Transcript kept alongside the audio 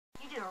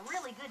did a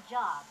really good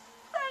job.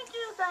 Thank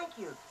you, thank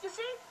you. You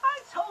see, I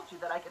told you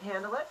that I could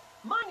handle it.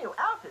 My new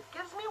outfit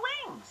gives me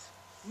wings.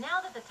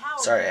 Now that the tower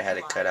Sorry, I had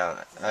it cut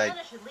out.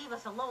 Xana should leave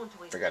us alone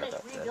till we forgot finish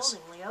about this.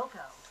 rebuilding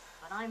Lyoko.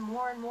 But I'm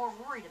more and more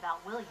worried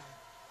about William.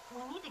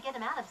 We need to get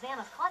him out of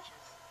Xana's clutches.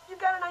 You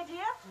got an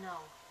idea? No.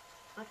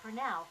 But for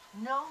now,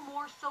 no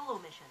more solo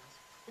missions.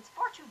 It's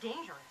far too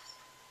dangerous.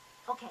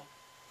 Okay,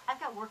 I've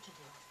got work to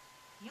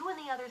do. You and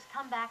the others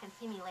come back and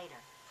see me later.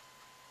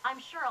 I'm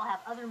sure I'll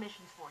have other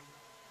missions for you.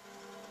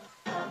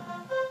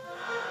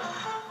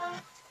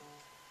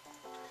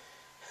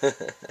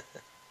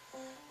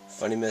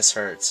 Funny Miss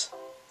Hertz.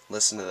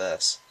 Listen to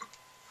this.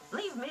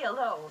 Leave me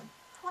alone.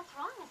 What's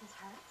wrong, Mrs.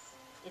 Hertz?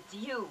 It's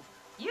you.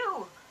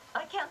 You!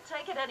 I can't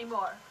take it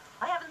anymore.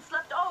 I haven't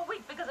slept all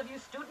week because of you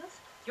students.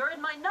 You're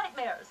in my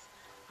nightmares.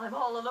 I'm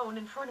all alone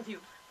in front of you.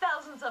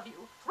 Thousands of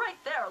you. Right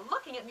there,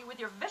 looking at me with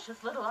your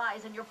vicious little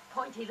eyes and your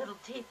pointy little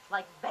teeth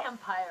like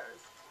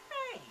vampires.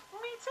 Hey,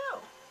 me too.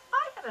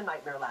 I had a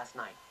nightmare last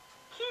night.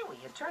 Kiwi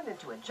had turned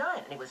into a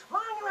giant and he was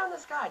flying around the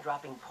sky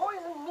dropping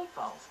poison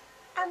meatballs.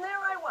 And there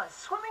I was,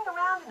 swimming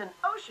around in an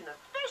ocean of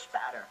fish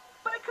batter.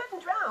 But I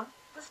couldn't drown.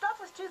 The stuff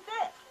was too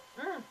thick.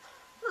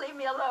 Leave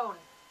me alone.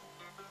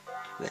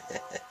 Hey,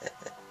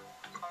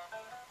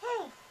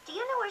 do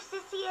you know where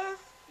Sissy is?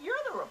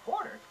 You're the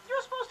reporter.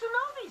 You're supposed to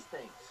know these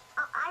things.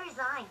 Oh, I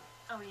resigned.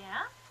 Oh,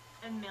 yeah?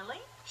 And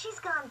Millie? She's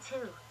gone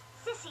too.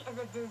 Sissy is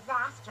a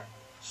disaster.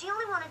 She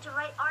only wanted to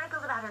write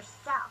articles about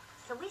herself,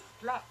 so we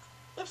split.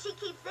 If she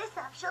keeps this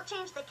up, she'll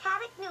change the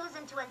Kadic News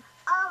into an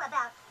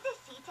all-about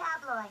Sissy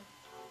tabloid.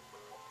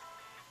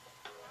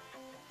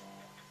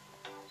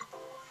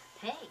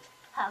 Hey,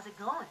 how's it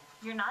going?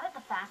 You're not at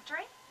the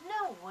factory?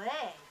 No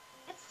way.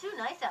 It's too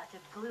nice out to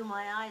glue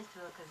my eyes to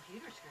a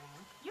computer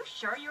screen. You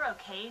sure you're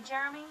okay,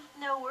 Jeremy?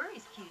 No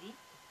worries, cutie.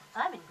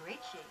 I'm in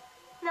great shape.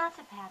 Not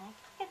to panic.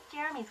 It's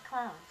Jeremy's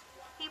clone.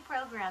 He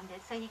programmed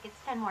it so he could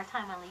spend more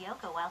time on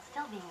Lyoko while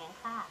still being in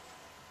class.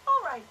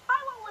 All right,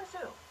 I want one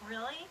too.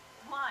 Really?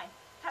 Why?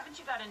 Haven't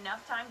you got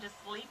enough time to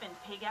sleep and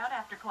pig out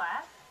after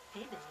class?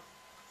 Hey, babe.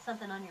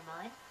 Something on your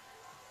mind?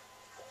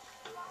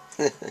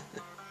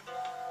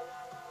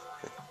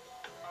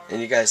 And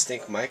you guys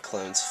think my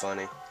clone's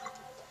funny.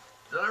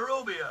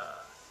 Zelarobia,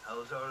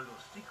 how's our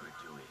little secret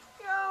doing?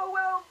 Oh,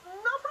 well,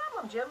 no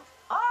problem, Jim.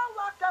 All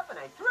locked up and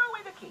I threw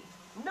away the key.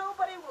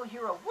 Nobody will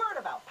hear a word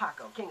about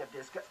Paco, king of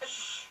disco.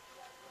 Shh!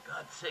 For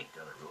God's sake,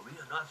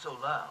 Zelarobia, not so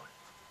loud.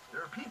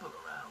 There are people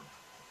around,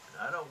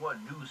 and I don't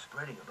want news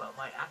spreading about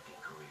my acting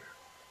career.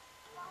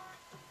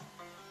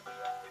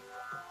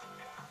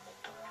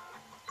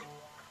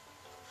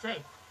 Say,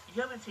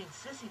 you haven't seen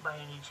Sissy by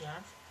any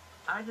chance?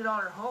 I did all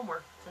her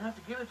homework and have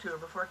to give it to her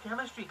before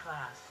chemistry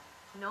class.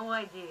 No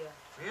idea.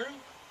 Really?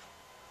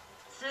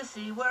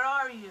 Sissy, where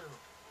are you?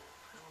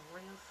 I'm a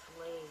real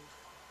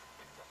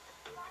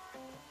slave.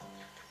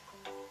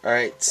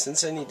 Alright,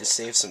 since I need to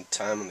save some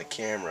time on the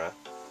camera,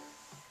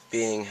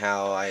 being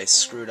how I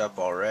screwed up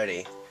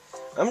already,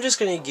 I'm just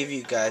going to give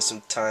you guys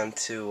some time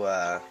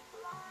to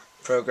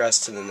progress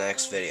to the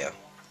next video.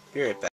 Be right back.